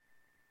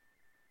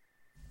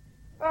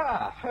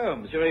Ah,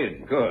 Holmes, you're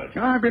in. Good.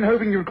 I've been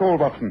hoping you'd call,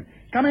 Watson.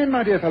 Come in,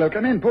 my dear fellow,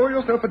 come in. Pour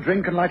yourself a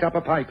drink and light up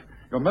a pipe.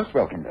 You're most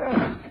welcome.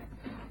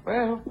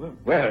 Well,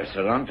 it's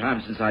a long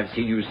time since I've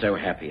seen you so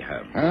happy,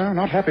 Holmes.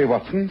 Not happy,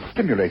 Watson.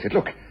 Stimulated.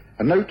 Look,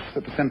 a note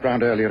that was sent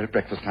round earlier at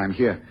breakfast time.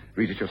 Here,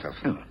 read it yourself.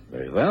 Oh,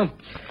 very well.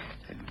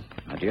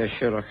 My dear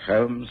Sherlock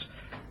Holmes,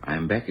 I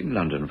am back in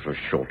London for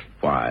a short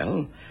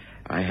while.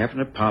 I have an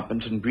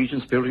apartment in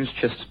Regent's Building's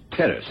Chester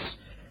Terrace.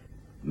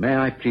 May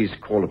I please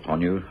call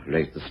upon you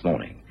late this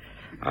morning?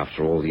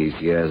 After all these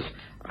years,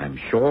 I'm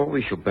sure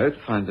we shall both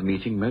find the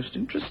meeting most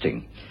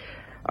interesting.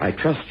 I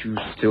trust you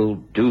still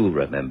do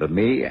remember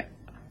me.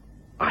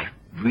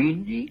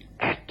 Irene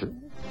Adler.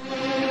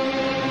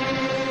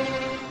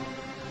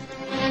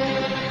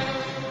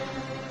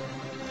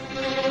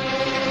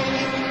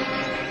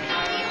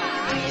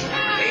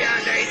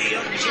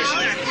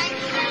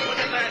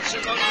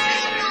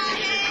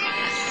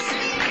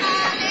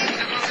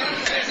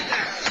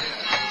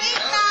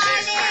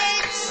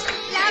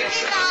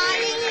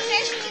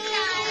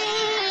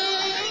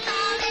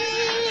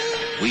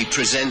 We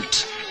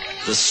present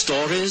the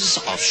stories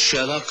of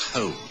Sherlock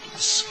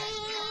Holmes.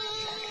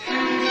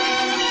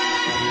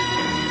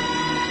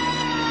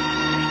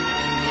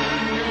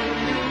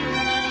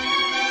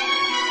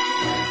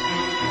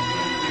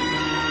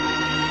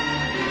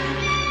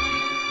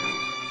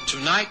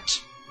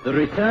 Tonight, the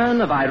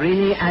return of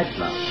Irene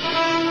Adler.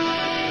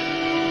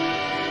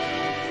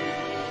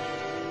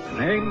 The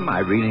name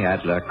Irene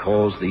Adler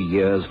caused the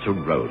years to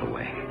roll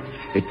away.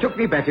 It took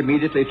me back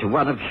immediately to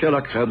one of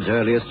Sherlock Holmes'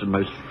 earliest and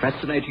most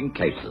fascinating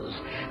cases,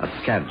 a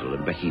scandal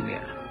in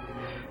Bohemia.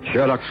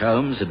 Sherlock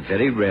Holmes had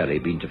very rarely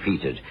been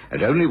defeated,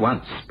 and only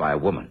once by a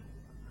woman.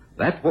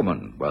 That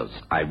woman was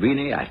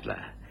Irene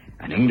Adler,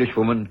 an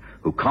Englishwoman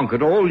who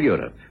conquered all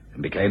Europe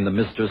and became the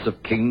mistress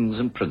of kings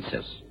and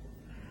princes.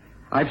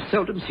 I've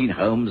seldom seen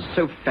Holmes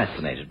so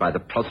fascinated by the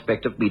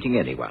prospect of meeting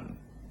anyone.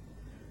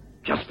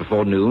 Just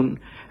before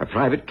noon, a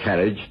private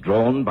carriage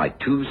drawn by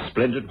two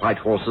splendid white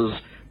horses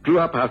drew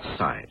up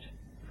outside.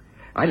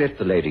 I let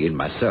the lady in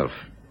myself.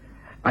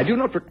 I do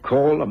not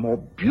recall a more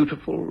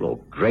beautiful or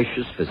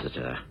gracious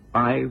visitor.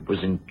 I was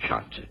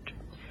enchanted.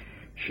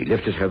 She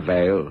lifted her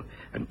veil,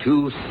 and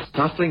two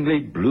startlingly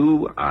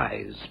blue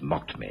eyes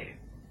mocked me.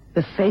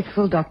 The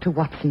faithful Dr.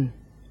 Watson.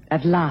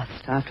 At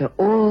last, after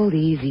all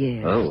these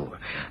years. Oh,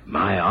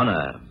 my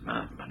honor.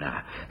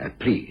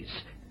 Please,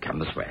 come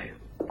this way.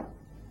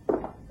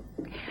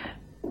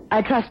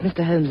 I trust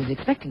Mr. Holmes is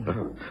expecting me.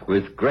 Oh,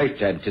 with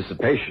great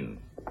anticipation.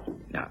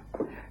 Now,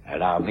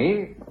 allow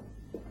me.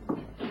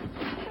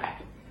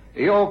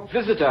 Your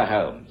visitor,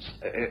 Holmes.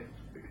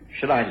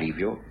 Shall I leave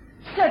you?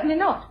 Certainly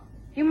not.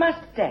 You must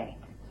stay.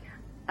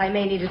 I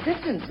may need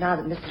assistance now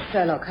that Mr.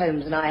 Sherlock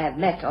Holmes and I have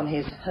met on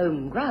his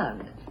home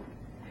ground.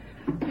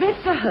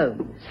 Mr.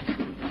 Holmes.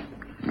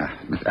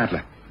 Miss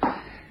Adler.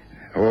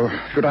 Or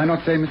should I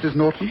not say Mrs.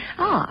 Norton?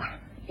 Ah,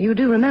 you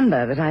do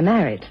remember that I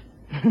married.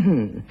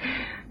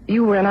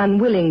 You were an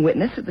unwilling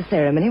witness at the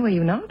ceremony, were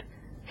you not?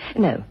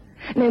 No,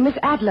 Miss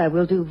Adler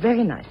will do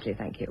very nicely,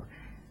 thank you.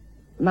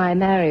 My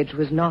marriage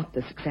was not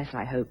the success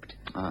I hoped.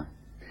 Ah.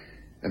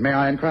 Then may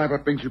I inquire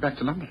what brings you back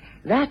to London?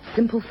 That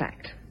simple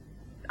fact.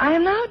 I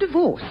am now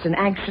divorced and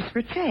anxious for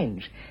a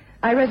change.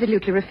 I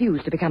resolutely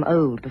refuse to become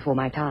old before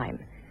my time.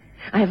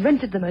 I have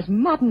rented the most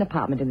modern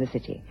apartment in the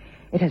city.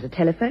 It has a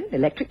telephone,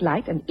 electric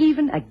light, and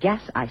even a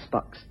gas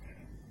icebox.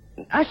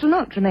 I shall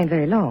not remain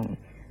very long.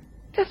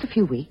 Just a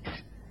few weeks.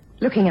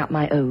 Looking up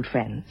my old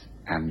friends.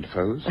 And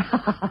foes?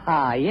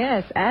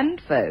 Yes,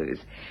 and foes.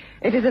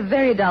 It is a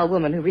very dull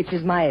woman who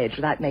reaches my age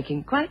without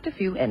making quite a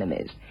few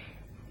enemies.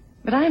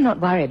 But I am not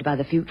worried by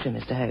the future,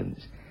 Mr.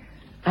 Holmes.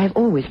 I have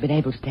always been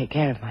able to take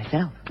care of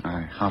myself.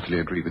 I heartily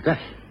agree with that.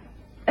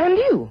 And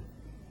you?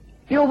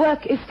 Your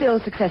work is still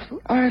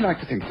successful? I like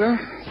to think so.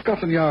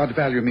 Scotland Yard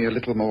value me a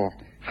little more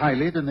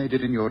highly than they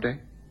did in your day.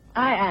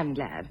 I am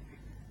glad.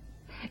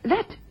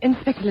 That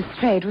Inspector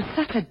Lestrade was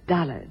such a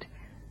dullard.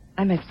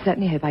 I most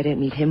certainly hope I don't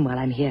meet him while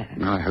I'm here.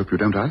 I hope you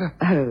don't either.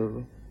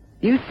 Oh,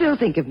 you still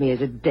think of me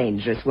as a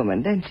dangerous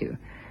woman, don't you?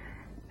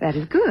 That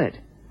is good.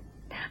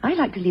 I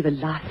like to leave a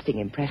lasting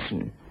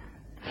impression.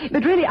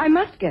 But really, I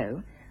must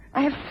go.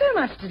 I have so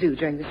much to do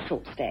during this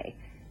short stay.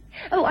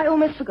 Oh, I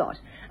almost forgot.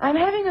 I'm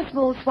having a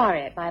small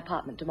soiree at my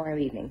apartment tomorrow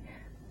evening.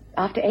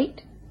 After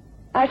 8?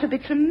 I shall be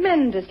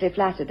tremendously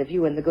flattered if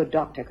you and the good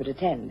doctor could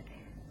attend.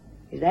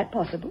 Is that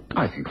possible?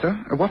 I think so.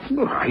 Watson?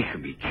 Oh, I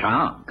should be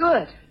charmed.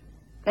 Good.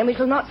 Then we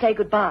shall not say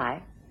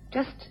goodbye.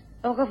 Just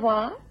au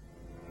revoir.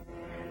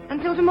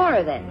 Until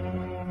tomorrow, then,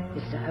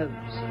 Mr.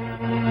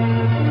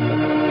 Holmes.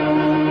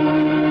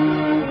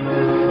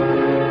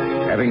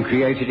 Having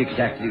created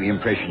exactly the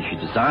impression she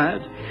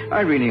desired,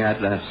 Irene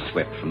Adler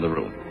swept from the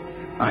room.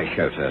 I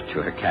showed her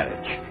to her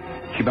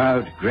carriage. She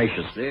bowed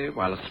graciously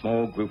while a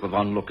small group of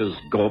onlookers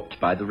gawped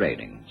by the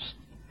railings.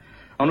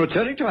 On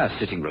returning to our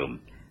sitting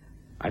room,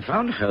 I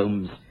found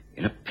Holmes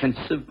in a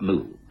pensive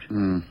mood.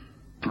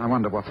 I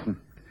wonder, Watson.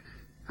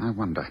 I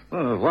wonder.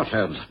 Oh, what,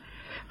 Holmes?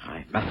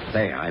 I must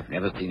say I've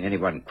never seen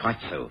anyone quite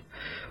so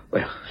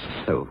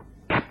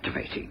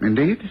captivating.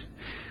 Indeed?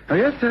 Oh,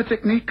 yes, her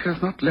technique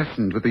has not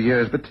lessened with the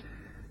years, but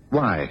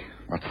why,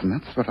 Watson?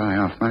 That's what I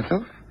ask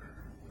myself.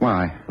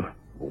 Why?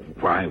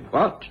 Why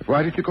what?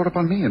 Why did you call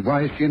upon me, and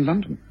why is she in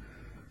London?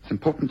 It's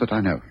important that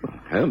I know.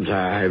 Holmes,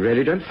 I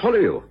really don't follow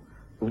you.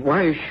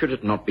 Why should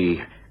it not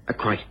be a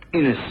quite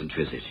innocent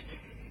visit?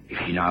 If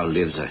she now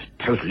lives a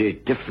totally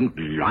different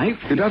life...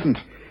 She doesn't.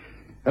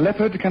 A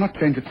leopard cannot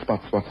change its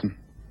spots, Watson.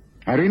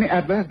 Irene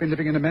Adler has been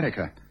living in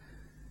America.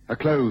 Her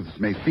clothes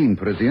may seem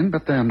Parisian,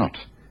 but they are not.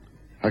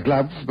 Her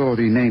gloves bore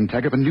the name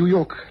tag of a New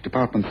York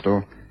department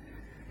store.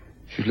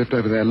 She's lived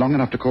over there long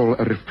enough to call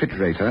a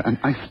refrigerator an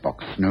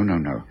icebox. No.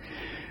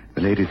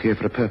 The lady's here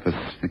for a purpose.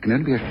 It can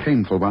only be a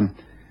shameful one.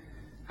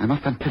 I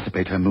must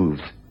anticipate her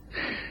moves.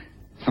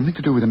 Something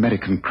to do with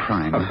American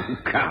crime. Oh,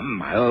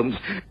 come, Holmes.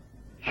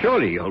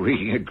 Surely you're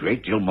reading a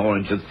great deal more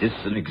into this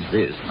than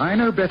exists. I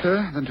know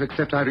better than to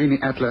accept Irene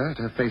Adler at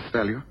her face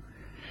value.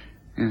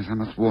 Yes, I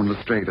must warn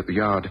Lestrade at the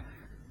Yard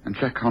and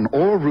check on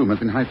all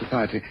rumors in high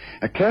society.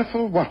 A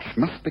careful watch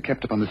must be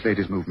kept upon this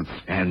lady's movements.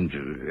 And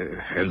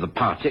the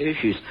party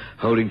she's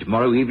holding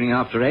tomorrow evening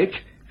after 8?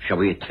 Shall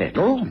we attend?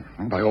 Oh,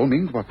 by all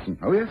means, Watson.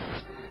 Oh, yes.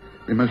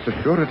 We most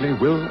assuredly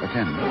will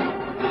attend.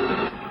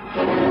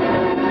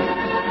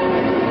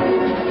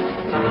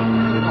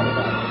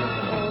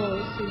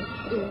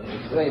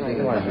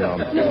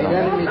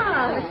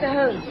 Mr.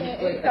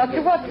 Holmes.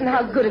 Dr. Watson,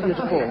 how good of you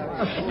to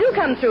call. Do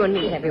come through and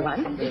meet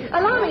everyone.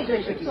 Allow me to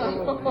introduce you.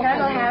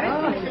 Colonel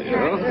Harris.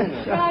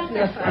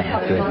 I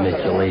have to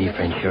admit your lady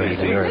friend sure is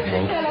a nerve,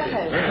 Hank.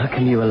 How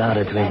come you allowed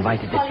her to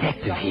invite a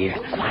detective here?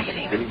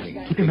 Quiet,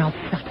 David. Keep your mouth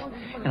shut.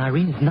 And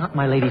Irene is not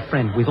my lady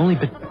friend. We've only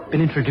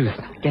been introduced.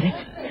 Get it?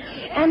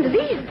 And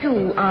these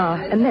two are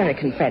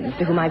American friends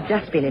to whom I've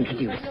just been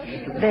introduced.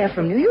 They're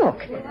from New York.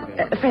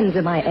 Friends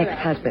of my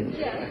ex-husband,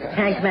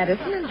 Hank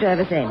Madison and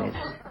Jervis Ames.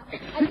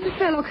 Mr.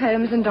 Sherlock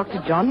Holmes and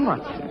Dr. John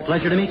Watson.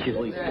 Pleasure to meet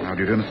you. How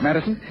do you do, Miss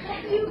Madison?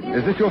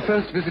 Is this your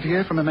first visit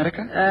here from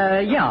America?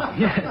 Yeah.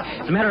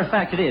 As a matter of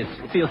fact, it is.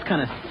 It feels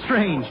kind of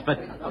strange, but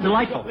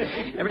delightful.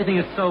 Everything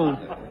is so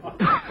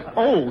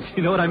old,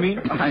 you know what I mean?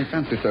 I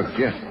fancy so,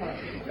 yes.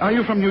 Are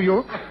you from New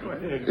York?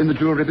 In the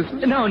jewelry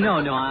business? No.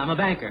 I'm a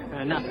banker.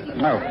 Nothing.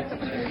 Oh,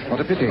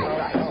 what a pity.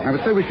 I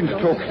was so wishing to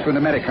talk to an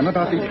American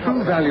about the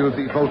true value of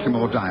the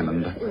Baltimore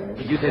diamond.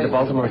 Did you say the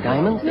Baltimore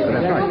diamond?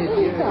 That's right.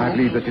 I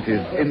believe that it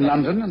is in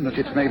London and that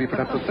it may be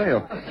put up for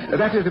sale.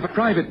 That is, if a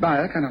private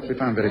buyer cannot be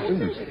found very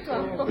soon.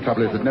 The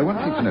trouble is that no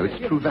one seems to know its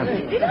true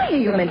value. Did I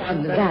hear you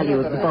mention the value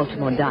of the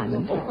Baltimore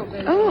diamond?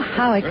 Oh,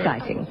 how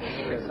exciting.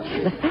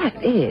 The fact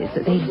is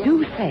that they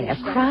do say a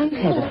crowned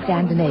head of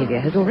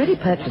Scandinavia has already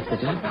purchased it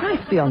at a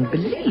price beyond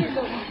belief.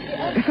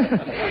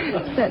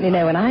 Certainly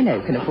no one I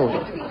know can afford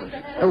it.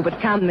 Oh, but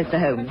come, Mr.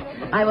 Holmes.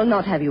 I will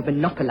not have you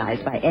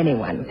monopolized by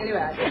anyone.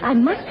 I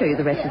must show you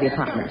the rest of the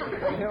apartment.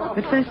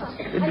 But first,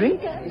 a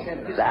drink?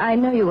 I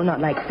know you will not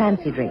like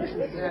fancy drinks.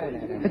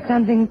 But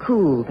something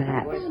cool,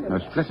 perhaps.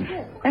 Most pleasant.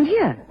 And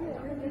here,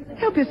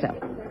 help yourself.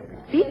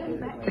 See?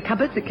 The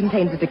cupboard that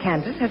contains the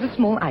decanters has a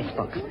small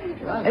icebox.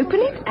 Open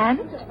it and...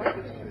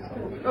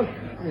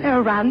 there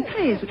are round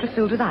trays which are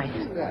filled with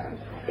ice.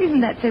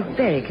 Isn't that so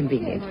very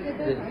convenient?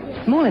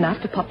 Small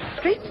enough to pop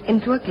straight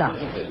into a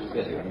glass.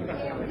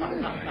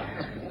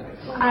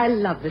 I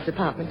love this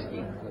apartment.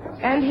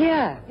 And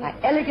here, my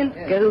elegant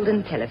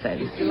golden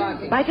telephone.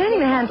 By turning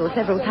the handle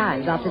several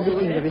times after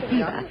lifting the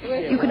receiver,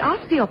 you can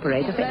ask the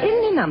operator for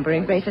any number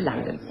in Greater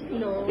London.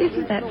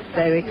 Isn't that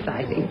so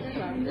exciting?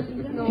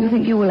 Do you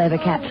think you will ever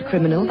catch a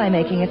criminal by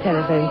making a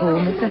telephone call,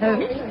 Mr.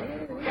 Holmes?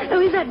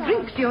 Oh, is that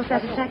drink to your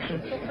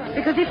satisfaction?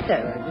 Because if so,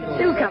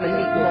 do come and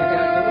meet me.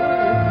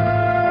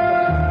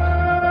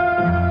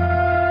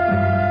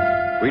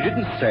 We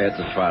didn't stay at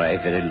the soiree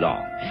very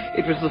long.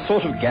 It was the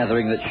sort of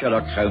gathering that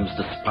Sherlock Holmes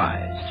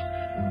despised.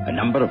 A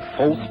number of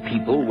false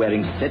people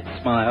wearing set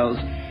smiles,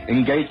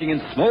 engaging in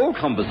small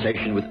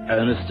conversation with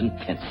earnest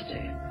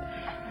intensity.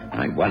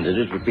 I wondered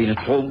if it had been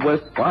at all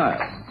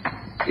worthwhile.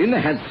 In the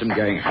hansom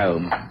going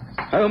home,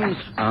 Holmes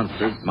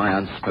answered my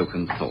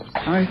unspoken thoughts.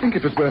 I think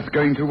it was worth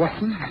going to,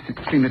 Watson. It's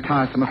extremely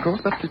tiresome, of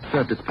course, but it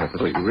served its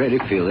purpose. Oh, you really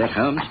feel that,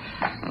 Holmes?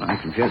 Well, I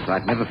confess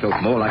I've never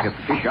felt more like a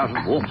fish out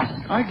of water.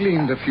 I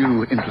gleaned a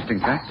few interesting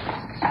facts.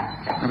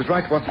 I was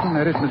right, Watson.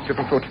 There is mischief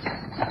afoot.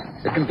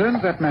 It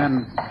concerns that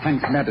man,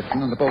 Hank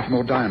Madison, and the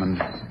Baltimore diamond.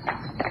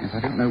 Yes,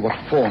 I don't know what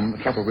form the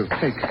trouble will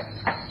take.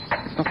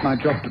 It's not my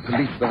job to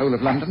police the whole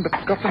of London, but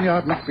Scotland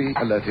Yard must be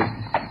alerted.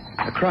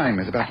 A crime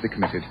is about to be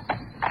committed.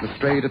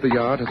 Lestrade at the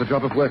Yard has a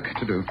job of work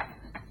to do.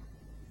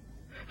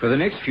 For the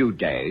next few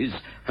days,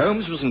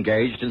 Holmes was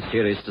engaged in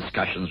serious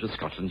discussions with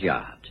Scotland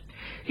Yard.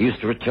 He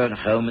used to return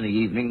home in the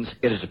evenings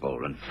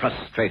irritable and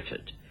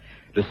frustrated.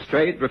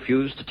 Lestrade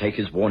refused to take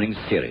his warnings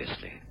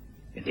seriously.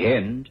 In the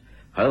end,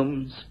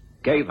 Holmes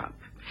gave up.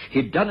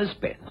 He'd done his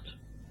best.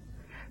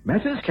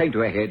 Matters came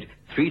to a head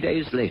 3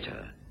 days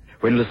later,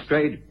 when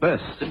Lestrade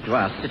burst into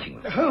our sitting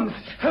room. Holmes,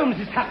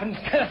 it's happened.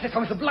 Curse it, I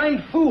was a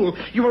blind fool.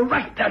 You were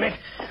right, damn it.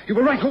 You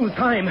were right all the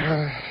time.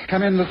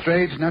 Come in,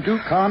 Lestrade. Now, do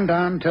calm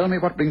down. Tell me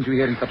what brings you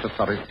here in such a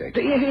sorry state.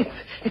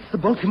 It's the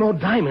Baltimore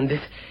diamond.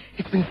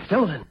 It's been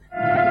stolen.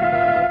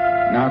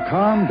 Now,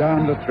 calm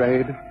down,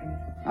 Lestrade.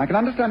 I can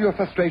understand your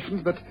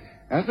frustrations, but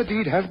as the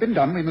deed has been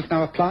done, we must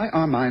now apply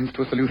our minds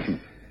to a solution.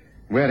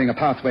 Wearing a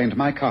pathway into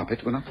my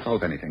carpet will not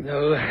solve anything.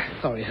 No,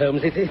 sorry,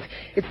 Holmes.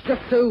 It's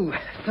just so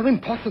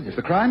impossible. If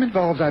the crime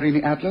involves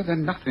Irene Adler,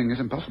 then nothing is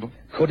impossible.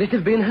 Could it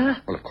have been her?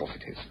 Well, of course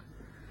it is.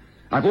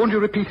 I've warned you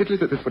repeatedly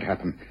that this would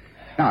happen.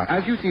 Now,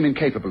 as you seem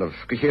incapable of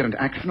coherent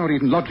action or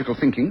even logical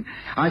thinking,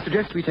 I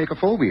suggest we take a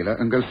four-wheeler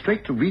and go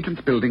straight to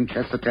Regent's Building,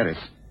 Chester Terrace.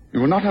 You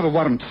will not have a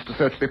warrant to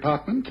search the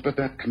apartment, but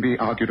that can be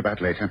argued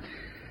about later.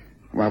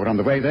 While we're on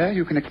the way there,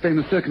 you can explain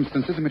the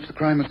circumstances in which the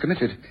crime was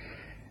committed.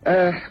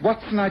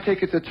 Watson, I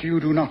take it that you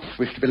do not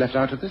wish to be left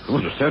out of this?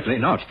 Oh, certainly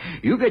not.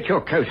 You get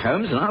your coat,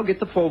 Holmes, and I'll get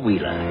the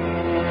four-wheeler.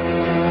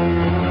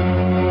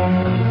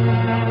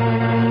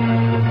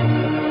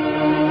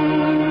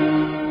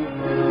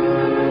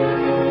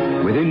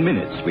 Within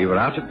minutes, we were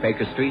out of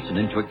Baker Street and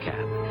into a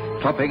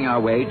cab, topping our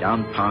way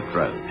down Park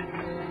Road.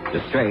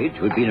 Lestrade,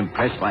 who had been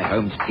impressed by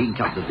Holmes'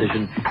 clean-cut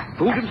decision,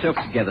 pulled himself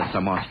together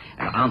somewhat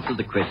and answered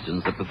the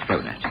questions that were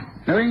thrown at him.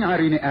 Knowing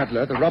Irene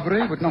Adler, the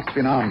robbery would not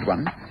be an armed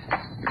one.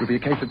 It would be a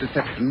case of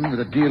deception with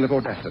a deal of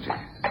audacity.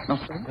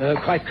 Not so?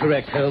 Quite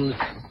correct, Holmes.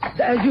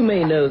 As you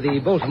may know, the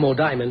Baltimore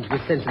diamond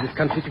was sent to this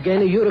country to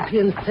gain a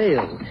European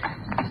sale.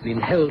 It's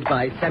been held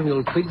by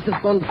Samuel Twiggs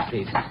of Bond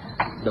Street.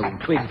 Though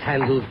Twiggs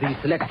handles the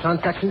select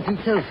transactions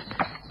himself.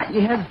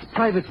 He has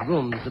private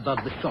rooms above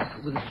the shop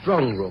with a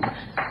strong room.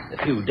 A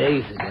few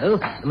days ago,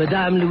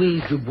 Madame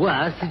Louise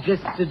Dubois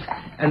suggested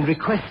and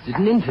requested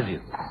an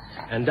interview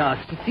and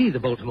asked to see the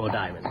Baltimore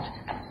diamond.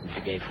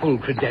 She gave full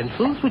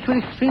credentials, which were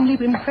extremely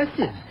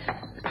impressive.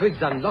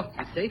 Twiggs unlocked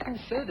the safe and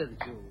showed her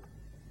the jewel.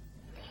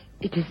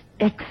 It is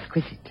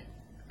exquisite.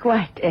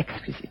 Quite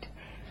exquisite.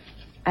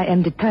 I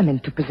am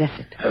determined to possess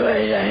it. Oh,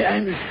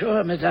 I'm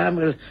sure Madame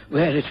will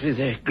wear it with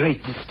a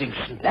great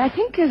distinction. I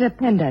think as a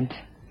pendant,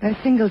 a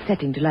single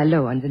setting to lie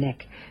low on the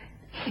neck.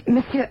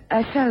 Monsieur,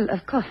 I shall,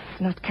 of course,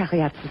 not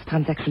carry out this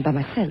transaction by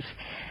myself.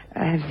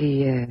 I have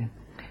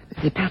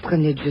the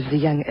patronage of the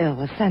young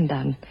Earl of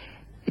Sandown.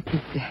 It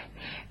is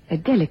a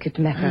delicate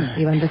matter,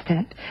 you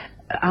understand?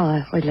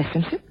 Our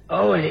relationship?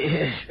 Oh,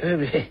 yes,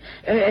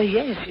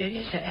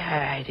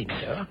 I think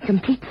so.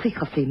 Complete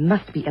secrecy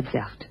must be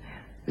observed.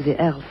 The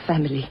Earl's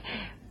family.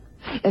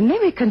 May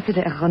we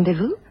consider a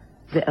rendezvous?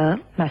 The Earl,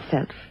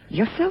 myself,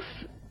 yourself,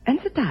 and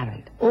the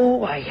diamond.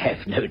 Oh, I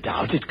have no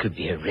doubt it could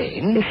be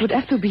arranged. It would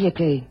have to be at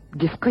a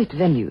discreet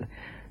venue.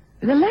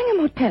 The Langham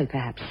Hotel,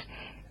 perhaps.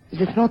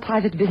 The small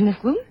private business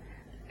room?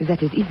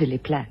 That is easily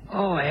planned.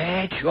 Oh,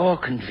 at your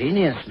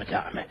convenience,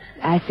 Madame.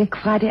 I think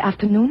Friday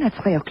afternoon at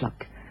 3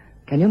 o'clock.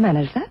 Can you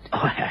manage that? Oh,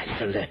 I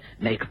shall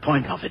make a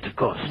point of it, of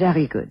course.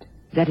 Very good.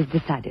 That is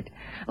decided.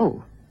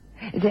 Oh,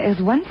 there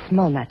is one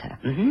small matter.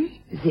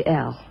 Mm-hmm. The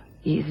Earl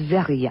is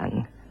very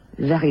young,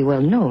 very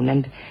well known,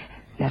 and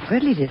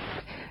naturally this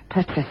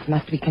purchase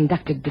must be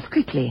conducted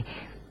discreetly.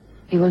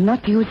 He will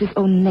not use his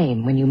own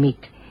name when you meet.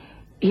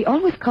 He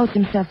always calls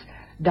himself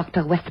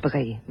Dr.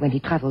 Westbury when he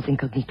travels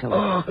incognito.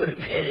 Oh,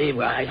 very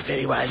wise,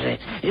 very wise.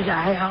 Yes,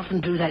 I often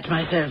do that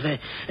myself.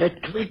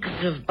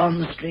 Twiggs of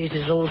Bond Street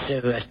is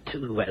also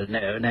too well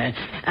known.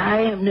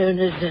 I am known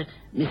as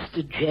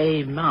Mr.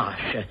 J.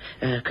 Marsh,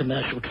 a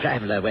commercial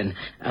traveler when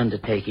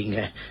undertaking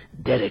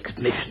delicate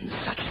missions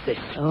such as this.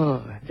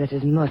 Oh, that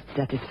is most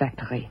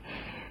satisfactory.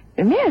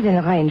 May I then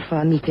arrange for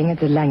a meeting at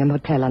the Langham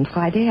Hotel on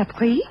Friday at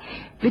 3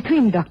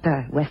 between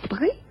Dr.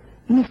 Westbury,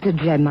 Mr.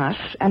 J.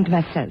 Marsh, and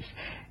myself.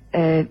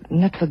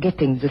 Not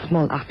forgetting the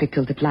small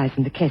article that lies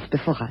in the case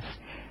before us.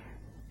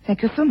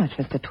 Thank you so much,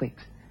 Mr.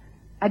 Twiggs.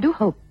 I do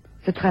hope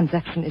the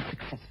transaction is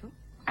successful.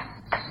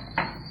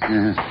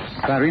 Yes.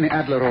 Irene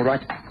Adler, all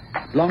right.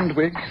 Blonde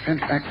wig,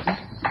 French accent.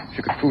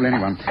 She could fool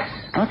anyone.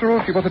 After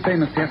all, she was a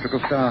famous theatrical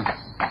star.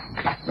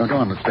 Well, go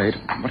on, Lestrade.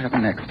 What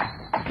happened next?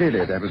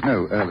 Clearly, there was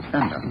no Earl of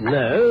Sandown.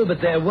 No,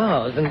 but there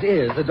was and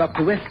is a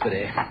Dr.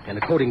 Westbury. And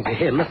according to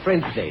him, a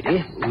French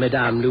lady,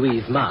 Madame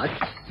Louise Marsh,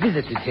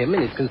 visited him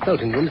in his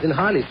consulting rooms in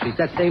Harley Street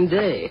that same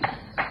day.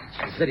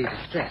 She was very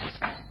distressed.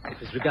 It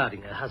was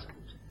regarding her husband.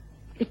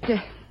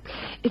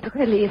 It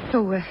really is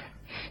so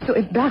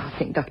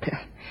embarrassing, Doctor.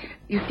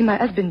 You see, my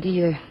husband, he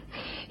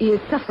is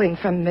suffering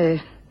from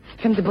the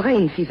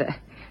brain fever.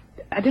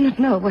 I do not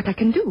know what I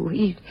can do.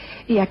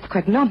 He acts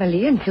quite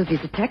normally until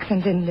these attacks,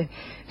 and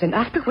then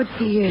afterwards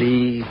he...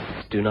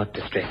 Please do not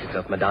distress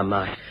yourself, Madame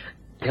Marsh.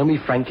 Tell me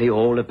frankly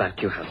all about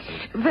your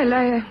husband. Well,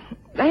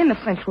 I am a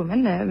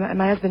Frenchwoman.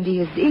 My husband,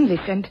 he is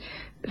English, and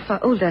far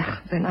older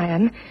than I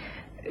am.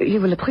 You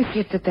will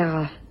appreciate that there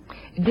are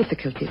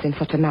difficulties in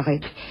such a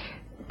marriage.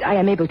 I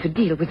am able to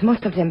deal with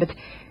most of them, but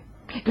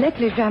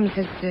lately James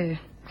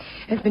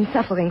has been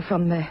suffering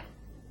from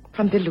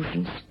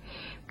delusions.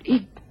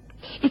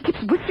 He keeps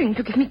wishing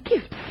to give me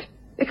gifts,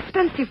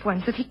 expensive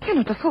ones that he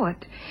cannot afford.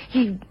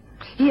 He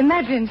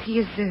imagines he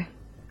is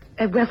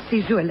a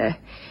wealthy jeweler.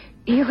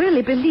 He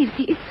really believes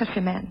he is such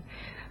a man.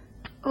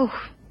 Oh,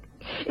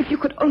 if you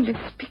could only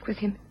speak with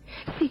him,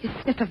 see his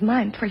state of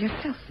mind for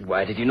yourself.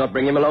 Why did you not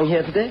bring him along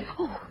here today?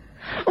 Oh,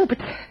 but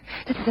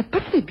that is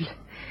impossible.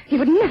 He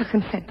would never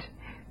consent.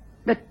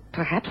 But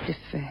perhaps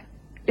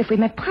if we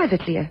met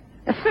privately,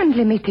 a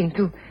friendly meeting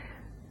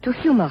to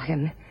humor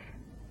him.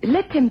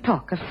 Let him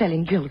talk of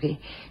selling jewelry.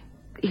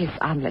 He is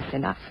harmless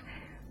enough.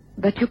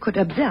 But you could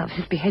observe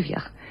his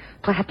behavior.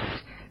 Perhaps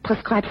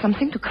prescribe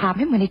something to calm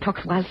him when he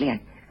talks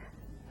wildly.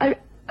 I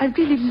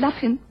really love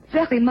him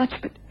very much,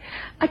 but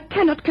I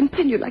cannot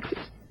continue like this.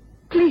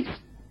 Please,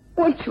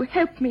 won't you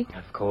help me?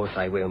 Of course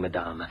I will,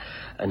 madame.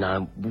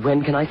 Now,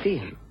 when can I see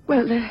him?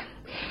 Well,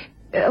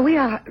 we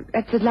are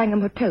at the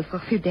Langham Hotel for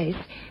a few days.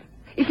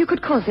 If you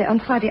could call there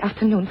on Friday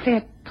afternoon, say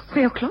at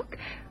 3 o'clock,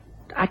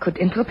 I could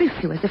introduce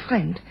you as a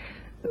friend.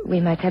 We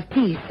might have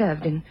tea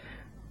served in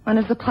one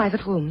of the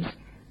private rooms.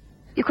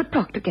 You could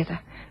talk together.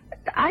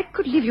 I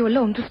could leave you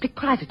alone to speak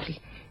privately.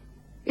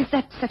 Is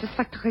that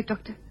satisfactory,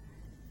 Doctor?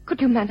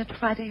 Could you manage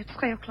Friday at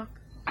 3 o'clock?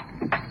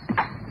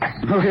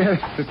 Oh, yes,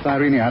 it's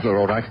Irene Adler,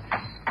 all right.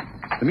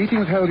 The meeting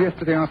was held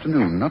yesterday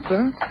afternoon, not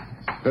so?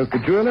 Both the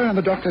jeweler and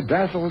the doctor,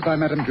 dazzled by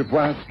Madame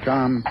Dubois'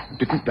 charm,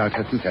 didn't doubt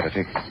her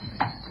sincerity.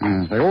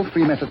 They all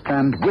three met as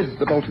planned with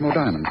the Baltimore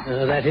diamond.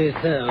 That is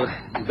so.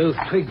 Both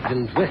Twiggs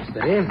and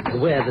Westbury,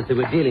 aware that they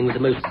were dealing with a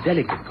most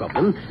delicate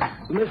problem,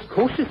 were most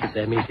cautious at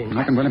their meeting.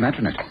 I can well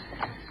imagine it.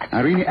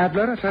 Irene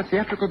Adler at her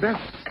theatrical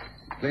best,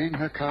 playing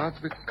her cards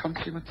with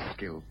consummate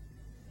skill.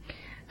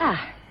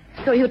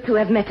 So you two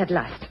have met at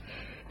last.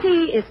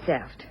 Tea is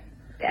served.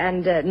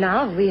 And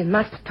now we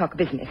must talk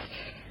business.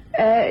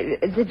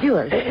 The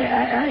jewels.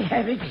 I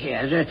have it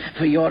here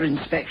for your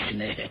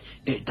inspection,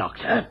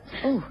 Doctor.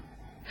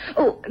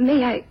 Oh,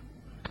 may I...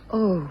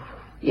 Oh,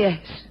 yes.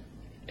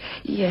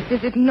 Yes,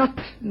 is it not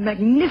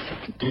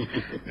magnificent?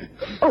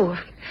 Oh,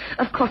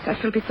 of course I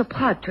shall be so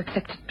proud to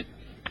accept it.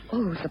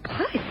 But, the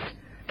price.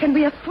 Can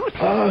we afford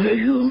it? Oh,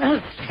 you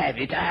must have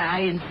it.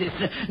 I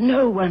insist.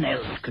 No one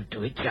else could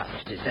do it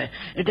justice.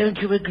 Don't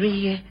you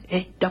agree,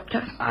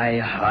 Doctor?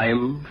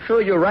 I'm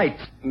sure you're right,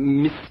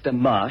 Mr.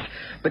 Marsh.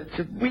 But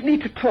we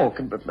need to talk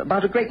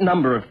about a great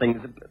number of things.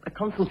 A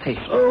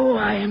consultation. Oh,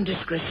 I am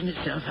discretion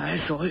itself, I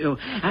assure you.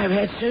 I've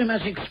had so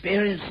much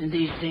experience in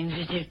these things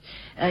that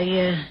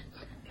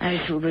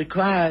I shall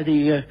require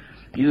the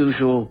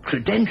usual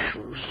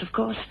credentials, of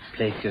course.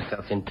 Place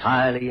yourself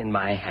entirely in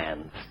my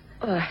hands.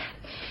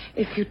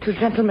 If you two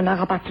gentlemen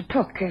are about to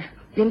talk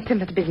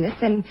intimate business,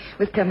 then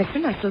with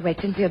permission I shall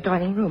wait in the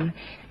adjoining room.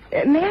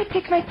 May I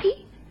take my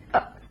tea?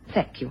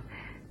 Thank you.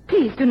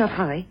 Please do not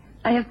hurry.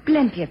 I have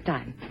plenty of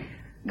time.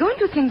 Go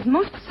into things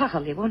most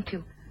thoroughly, won't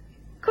you?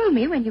 Call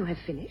me when you have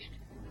finished.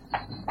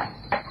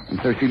 And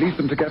so she leaves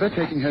them together,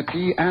 taking her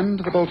tea and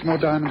the Baltimore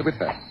diamond with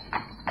her.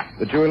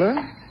 The jeweler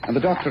and the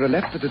doctor are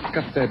left to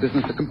discuss their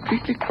business for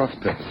completely cross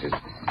purposes,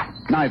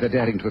 neither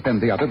daring to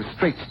offend the other with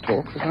straight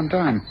talk for some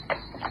time.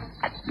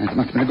 And it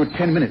must have been a good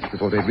 10 minutes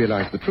before they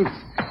realized the truth.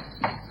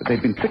 That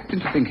they'd been tricked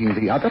into thinking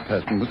the other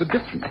person was a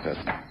different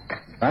person.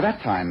 By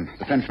that time,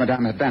 the French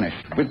madame had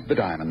vanished with the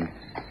diamond.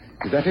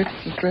 Is that it,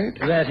 Lestrade?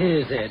 That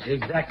is it,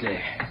 exactly.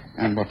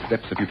 And what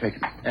steps have you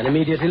taken? An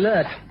immediate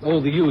alert.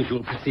 All the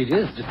usual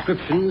procedures,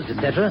 descriptions,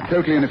 etc.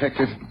 Totally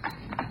ineffective.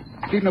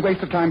 It's even a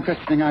waste of time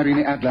questioning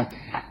Irene Adler.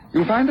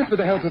 You'll find that with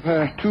the help of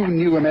her two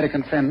new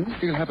American friends,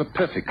 she'll have a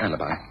perfect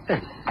alibi.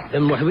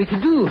 Then what are we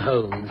to do,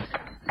 Holmes?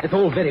 It's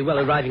all very well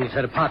arriving at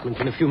her apartment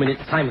in a few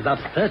minutes' time without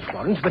a search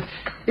warrant, but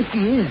if she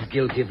is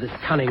guilty of this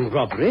cunning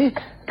robbery,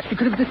 she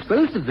could have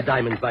disposed of the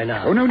diamond by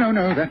now. Oh, no,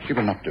 that she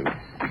will not do.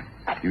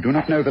 You do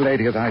not know the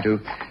lady as I do.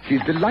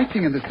 She's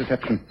delighting in this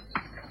deception.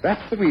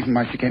 That's the reason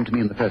why she came to me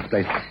in the first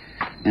place.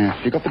 Yes,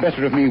 she got the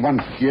better of me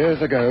once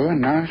years ago,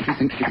 and now she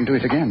thinks she can do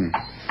it again.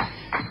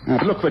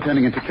 But look, we're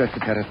turning into Chester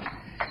Terrace.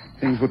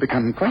 Things will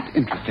become quite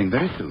interesting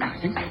very soon, I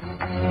think.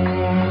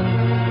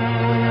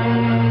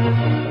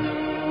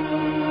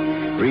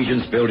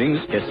 Regent's Buildings,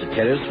 Chester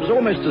Terrace, was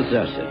almost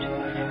deserted,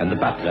 and the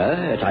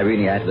butler at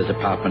Irene Adler's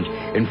apartment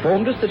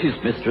informed us that his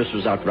mistress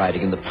was out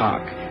riding in the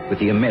park with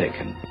the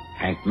American,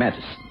 Hank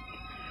Madison.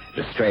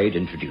 Lestrade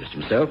introduced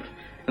himself,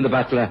 and the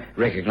butler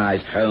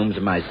recognized Holmes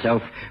and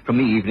myself from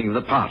the evening of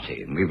the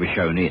party, and we were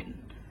shown in.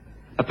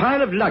 A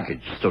pile of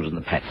luggage stood in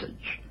the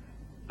passage.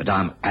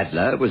 Madame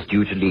Adler was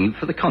due to leave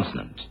for the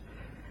continent.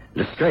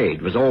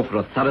 Lestrade was all for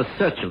a thorough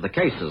search of the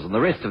cases and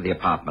the rest of the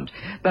apartment,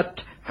 but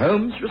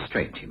Holmes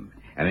restrained him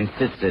and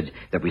insisted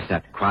that we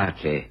sat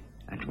quietly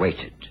and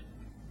waited.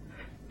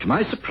 To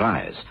my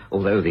surprise,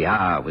 although the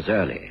hour was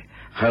early,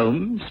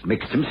 Holmes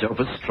mixed himself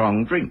a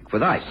strong drink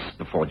with ice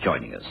before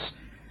joining us.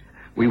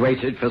 We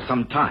waited for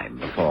some time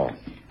before...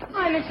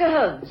 Hi, Mr.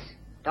 Holmes.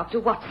 Dr.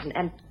 Watson,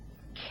 and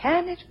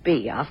can it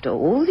be, after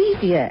all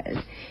these years,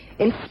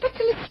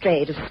 Inspector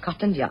Lestrade of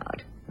Scotland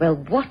Yard? Well,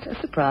 what a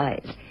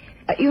surprise.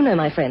 You know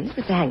my friends,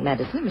 Mr. Hank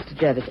Madison and Mr.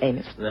 Jervis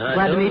Amos.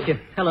 Glad to meet you.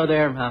 Hello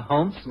there,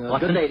 Holmes.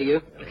 What's the day to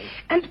you?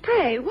 And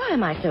pray, why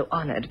am I so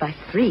honored by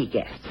 3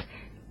 guests?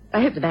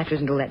 I hope the matter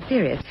isn't all that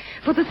serious,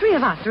 for the 3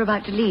 of us are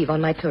about to leave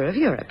on my tour of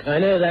Europe. I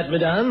know that,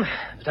 madame,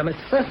 but I must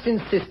first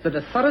insist that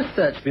a thorough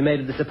search be made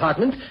of this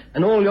apartment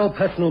and all your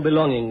personal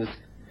belongings.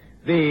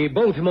 The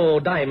Baltimore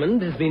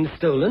diamond has been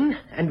stolen,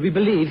 and we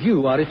believe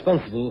you are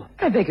responsible.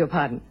 I beg your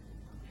pardon.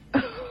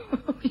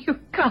 You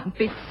can't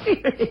be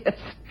serious.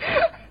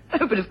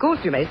 Oh, but of course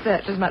you may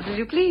search as much as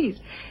you please.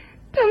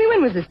 Tell me,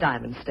 when was this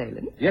diamond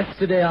stolen?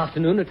 Yesterday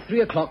afternoon at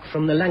 3 o'clock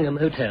from the Langham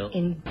Hotel.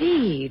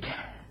 Indeed.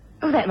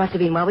 Oh, that must have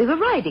been while we were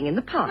riding in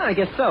the park. I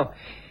guess so.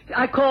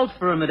 I called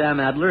for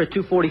Madame Adler at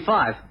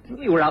 2:45.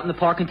 We were out in the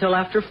park until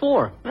after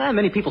 4.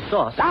 Many people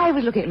saw us. I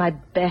was looking at my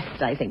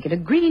best, I think, in a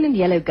green and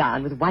yellow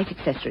gown with white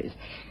accessories.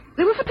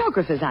 There were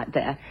photographers out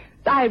there.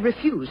 I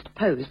refused to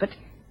pose, but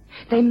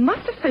they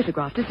must have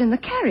photographed us in the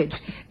carriage.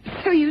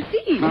 So you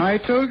see... I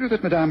told you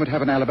that Madame would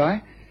have an alibi.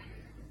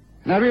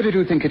 And I really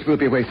do think it will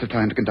be a waste of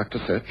time to conduct a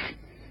search.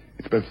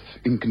 It's both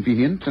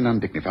inconvenient and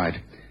undignified.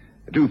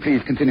 Do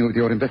please continue with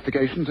your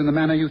investigations in the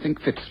manner you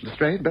think fit,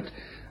 Lestrade, but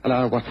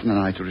allow Watson and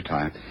I to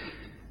retire.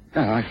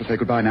 I shall say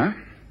goodbye now.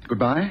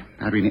 Goodbye,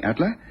 Irene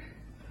Adler.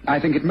 I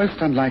think it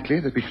most unlikely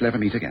that we shall ever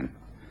meet again.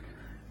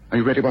 Are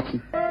you ready,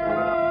 Watson?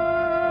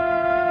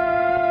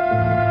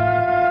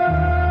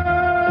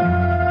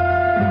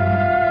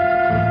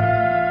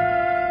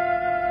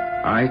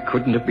 I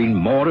couldn't have been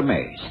more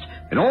amazed.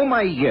 In all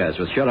my years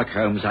with Sherlock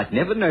Holmes, I'd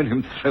never known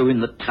him throw in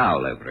the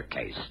towel over a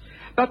case.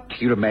 But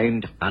he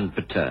remained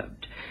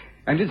unperturbed.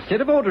 And instead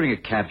of ordering a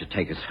cab to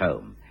take us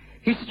home,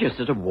 he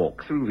suggested a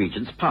walk through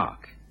Regent's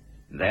Park.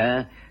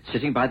 There,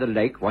 sitting by the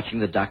lake watching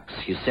the ducks,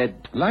 he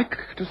said... Like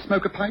to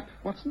smoke a pipe,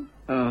 Watson?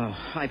 Oh,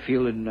 I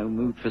feel in no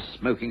mood for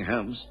smoking,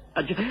 Holmes.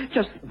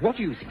 Just what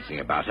are you thinking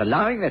about,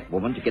 allowing that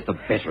woman to get the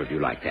better of you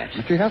like that?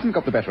 She hasn't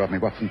got the better of me,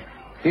 Watson.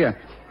 Here,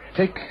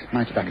 take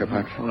my tobacco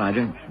pouch. Well, I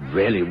don't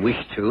really wish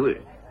to.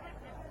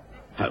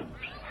 Holmes.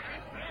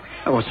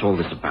 Oh, what's all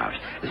this about?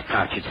 This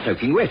pouch is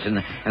soaking wet and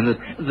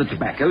the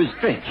tobacco is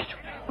drenched.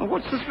 Well,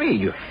 what's this mean?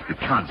 You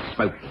can't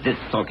smoke this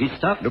soggy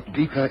stuff. Look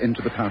deeper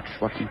into the pouch,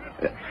 Watson.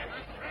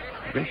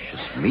 Gracious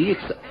me,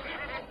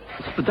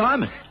 it's the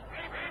diamond.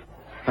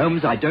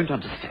 Holmes, I don't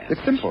understand.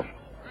 It's simple.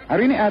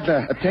 Irene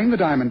Adler obtained the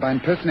diamond by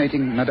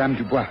impersonating Madame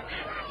Dubois.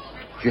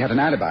 She had an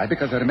alibi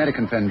because her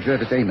American friend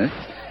Jervis Amos,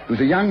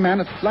 who's a young man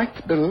of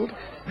slight build,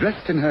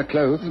 dressed in her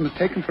clothes and was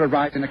taken for a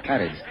ride in a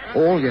carriage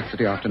all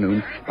yesterday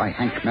afternoon by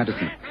Hank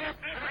Madison.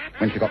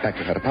 When she got back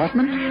to her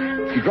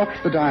apartment, she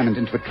dropped the diamond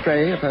into a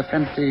tray of her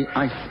fancy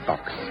ice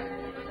box,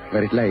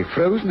 where it lay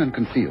frozen and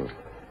concealed.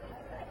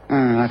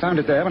 I found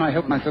it there when I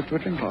helped myself to a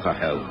drink. Oh,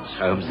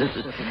 Holmes,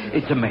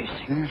 it's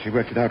amazing. Yeah, she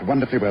worked it out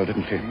wonderfully well,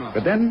 didn't she?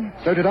 But then,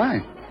 so did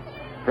I.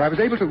 For I was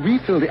able to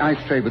refill the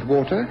ice tray with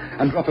water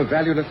and drop a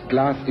valueless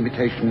glass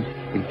imitation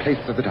in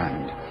place of the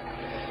diamond.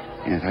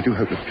 Yes, I do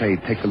hope this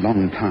trade takes a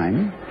long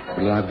time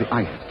to allow the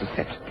ice to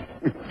set.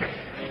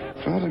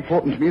 It's rather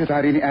important to me that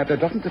Irene Adler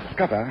doesn't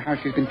discover how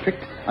she's been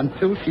tricked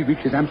until she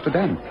reaches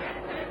Amsterdam.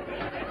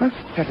 Most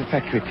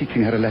satisfactory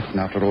teaching her a lesson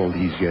after all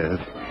these years.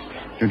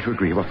 Don't you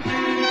agree, Watson?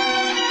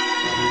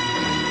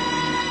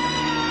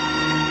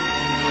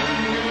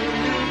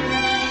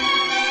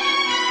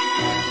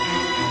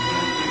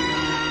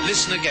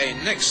 Listen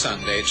again next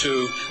Sunday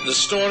to The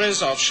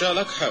Stories of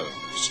Sherlock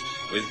Holmes,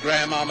 with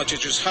Graham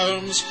Armitage's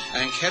Holmes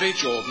and Kerry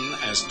Jordan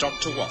as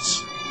Dr.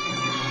 Watson.